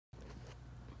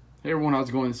Hey everyone, how's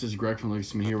it going? This is Greg from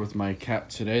Lexington here with my cat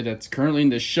today that's currently in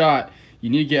the shot. You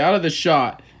need to get out of the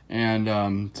shot. And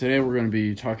today we're going to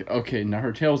be talking... Okay, now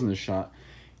her tail's in the shot.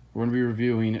 We're going to be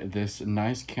reviewing this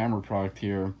nice camera product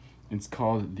here. It's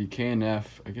called the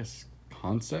K&F, I guess,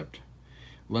 Concept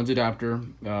lens adapter.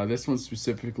 This one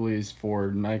specifically is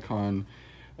for Nikon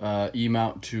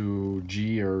E-mount to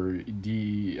G or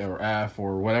D or F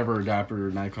or whatever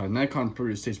adapter Nikon.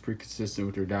 Nikon stays pretty consistent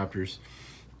with their adapters.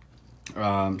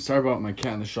 Sorry about my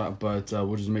cat in the shot, but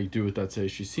we'll just make do with that today.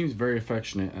 She seems very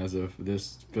affectionate as of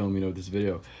this filming of this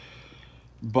video.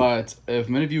 But if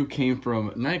many of you came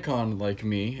from Nikon like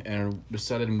me and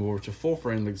decided to move over to full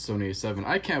frame like the Sony A7,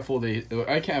 I can't afford the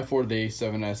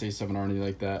A7S, A7R, or anything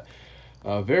like that.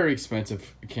 Very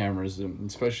expensive cameras,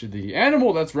 especially the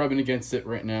animal that's rubbing against it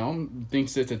right now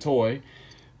thinks it's a toy.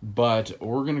 But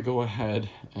we're gonna go ahead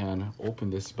and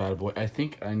open this bad boy. I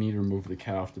think I need to remove the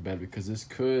cat off the bed because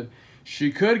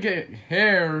she could get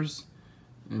hairs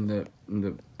in the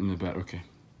bed. Okay,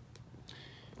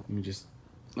 let me just.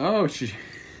 Oh, she's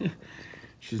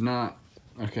not.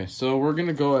 Okay, so we're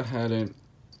gonna go ahead and.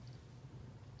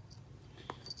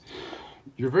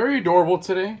 You're very adorable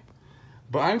today,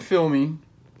 but I'm filming.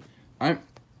 I'm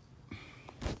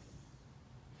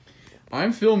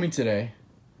filming today.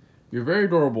 You're very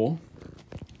adorable.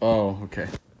 Oh, okay.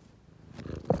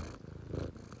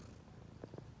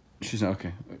 She's not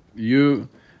okay. You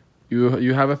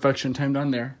have affection time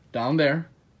down there. Down there.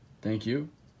 Thank you.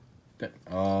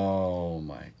 Oh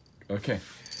my. Okay.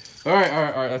 All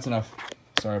right. That's enough.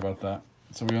 Sorry about that.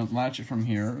 So we don't latch it from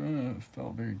here. It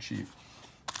felt very cheap.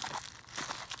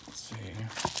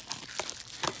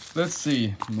 Let's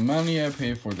see. The money I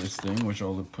paid for this thing, which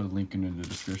I'll put a link in the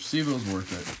description. See if it was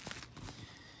worth it.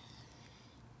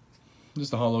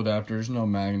 Just a hollow adapter. There's no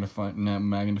magnification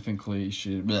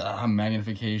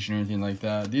or anything like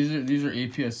that. These are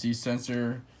APS-C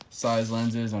sensor size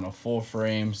lenses on a full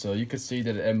frame, so you could see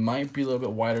that it might be a little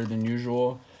bit wider than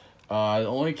usual. The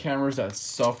only cameras that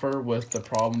suffer with the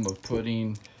problem of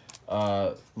putting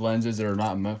lenses that are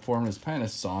not meant for them is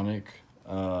Panasonic.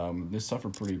 They suffer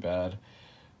pretty bad.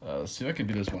 Let's see if I can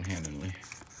do this one-handedly.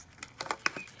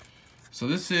 So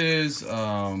this is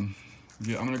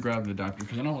yeah, I'm gonna grab the adapter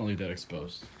because I don't want to leave that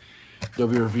exposed.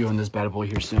 There'll be a review on this bad boy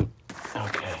here soon.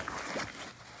 Okay.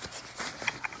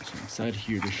 So inside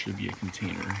here, there should be a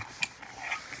container.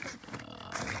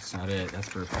 That's not it. That's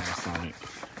for Panasonic.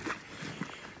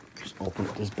 Just open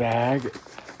up this bag.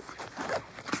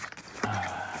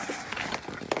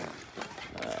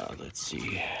 Let's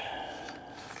see.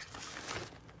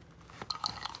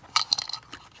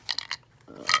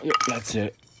 Yep, that's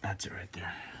it. That's it right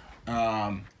there.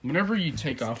 Whenever you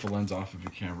take off a lens off of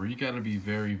your camera, you got to be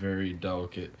very, very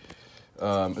delicate,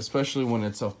 especially when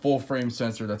it's a full frame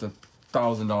sensor that's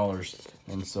 $1,000.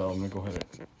 And so I'm gonna go ahead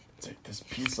and take this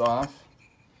piece off.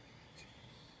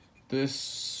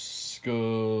 This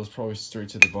goes probably straight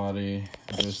to the body.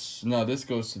 This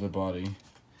goes to the body.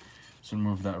 So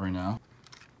remove that right now.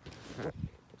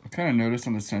 I kind of noticed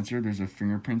on the sensor there's a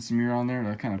fingerprint smear on there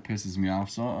that kind of pisses me off.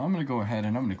 So I'm gonna go ahead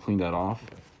and I'm gonna clean that off.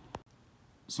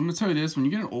 So I'm going to tell you this, when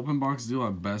you get an open box deal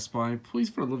at Best Buy, please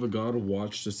for the love of God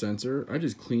watch the sensor. I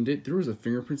just cleaned it. There was a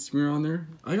fingerprint smear on there.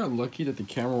 I got lucky that the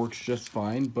camera works just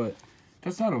fine, but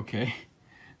that's not okay.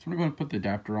 So we're going to put the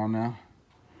adapter on now.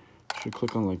 Should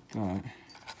click on like that.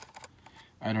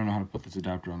 I don't know how to put this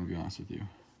adapter on, to be honest with you.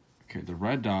 Okay, the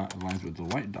red dot aligns with the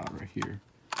white dot right here.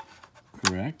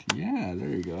 Correct? Yeah, there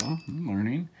you go. I'm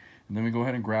learning. And then we go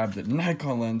ahead and grab the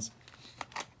Nikon lens.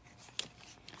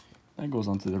 That goes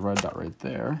onto the red dot right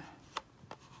there.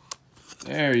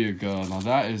 There you go. Now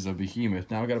that is a behemoth.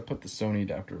 Now I got to put the Sony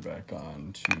adapter back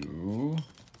on to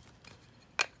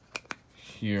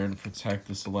here to protect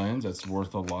this lens. That's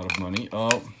worth a lot of money.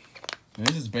 Oh, and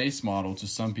this is base model to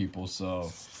some people,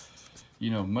 so you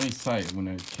know money's tight when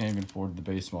I can't even afford the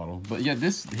base model. But yeah,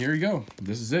 here you go.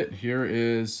 This is it. Here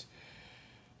is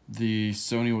the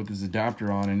Sony with this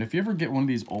adapter on. And if you ever get one of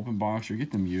these open box or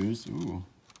get them used, ooh.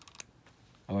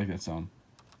 I like that sound.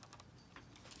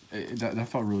 That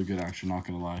felt really good, actually, not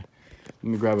gonna lie. Let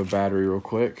me grab a battery real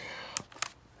quick.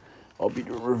 I'll be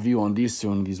doing a review on these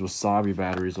soon. These Wasabi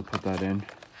batteries, I'll put that in.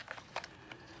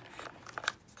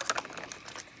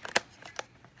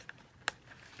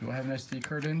 Do I have an SD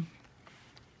card in?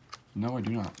 No, I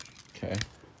do not. Okay.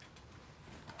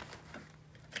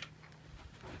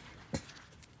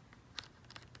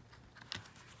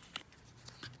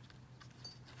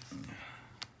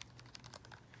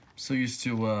 So used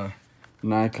to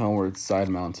Nikon where it's side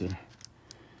mounted.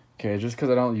 Okay, just because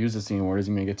I don't use this anymore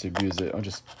doesn't mean I get to abuse it.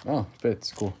 Oh,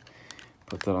 fits, cool.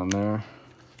 Put that on there.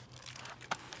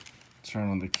 turn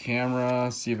on the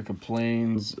camera, see if it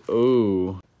complains.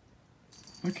 Oh.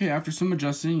 Okay, after some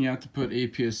adjusting, you have to put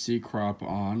APS-C crop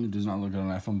on. It does not look good on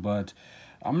iPhone, but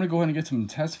I'm gonna go ahead and get some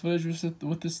test footage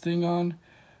with this thing on.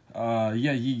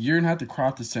 Yeah, you're gonna have to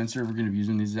crop the sensor. We're gonna be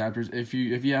using these adapters. If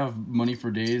you have money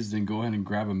for days, then go ahead and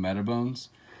grab a Metabones.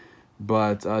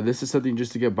 But this is something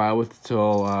just to get by with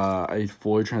till I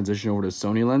fully transition over to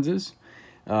Sony lenses.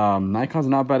 Nikon's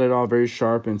not bad at all, very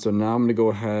sharp, and so now I'm gonna go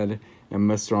ahead and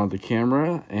mess around with the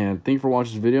camera. And thank you for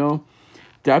watching this video.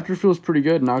 Adapter feels pretty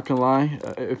good, not gonna lie.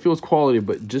 It feels quality,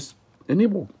 but just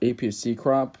enable APS-C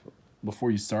crop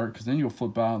before you start, because then you'll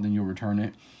flip out and then you'll return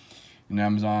it in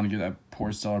Amazon and get that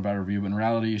poor seller bad review. But in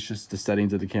reality, it's just the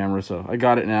settings of the camera. So I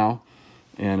got it now,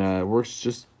 and it works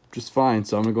just fine.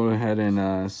 So I'm gonna go ahead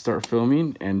and start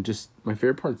filming. And just my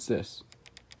favorite part's this.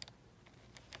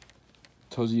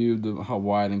 Tells you how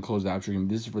wide and close the aperture can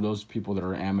be. This is for those people that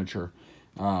are amateur.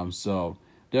 So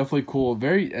definitely cool.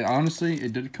 Very honestly,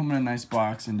 it did come in a nice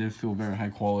box and did feel very high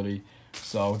quality.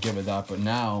 So I'll give it that. But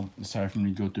now it's time for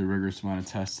me to go through a rigorous amount of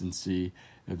tests and see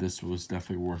if this was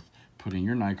definitely worth putting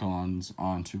your Nikons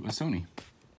onto a Sony.